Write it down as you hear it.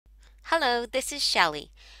Hello, this is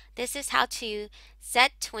Shelly. This is how to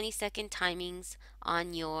set 20-second timings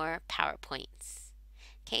on your PowerPoints.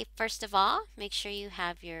 Okay, first of all, make sure you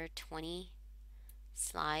have your 20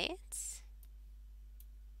 slides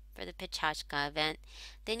for the Pachachka event.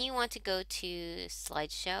 Then you want to go to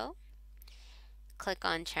Slideshow, click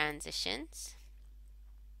on Transitions.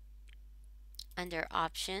 Under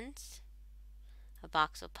Options, a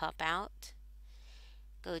box will pop out.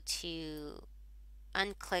 Go to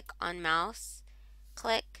unclick on mouse,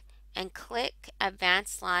 click and click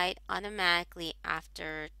Advanced Slide automatically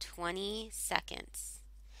after 20 seconds.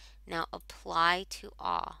 Now apply to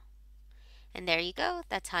all. And there you go.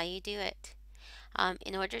 That's how you do it.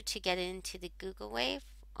 In order to get into the Google Wave,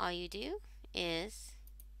 all you do is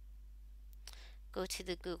go to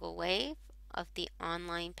the Google Wave of the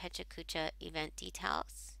online Pechakucha event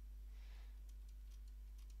details.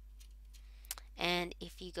 And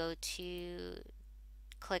if you go to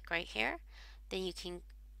click right here, then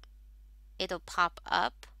it'll pop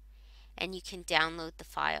up and you can download the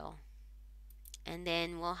file. And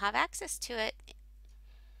then we'll have access to it.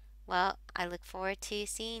 Well, I look forward to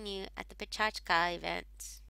seeing you at the Pachachka event.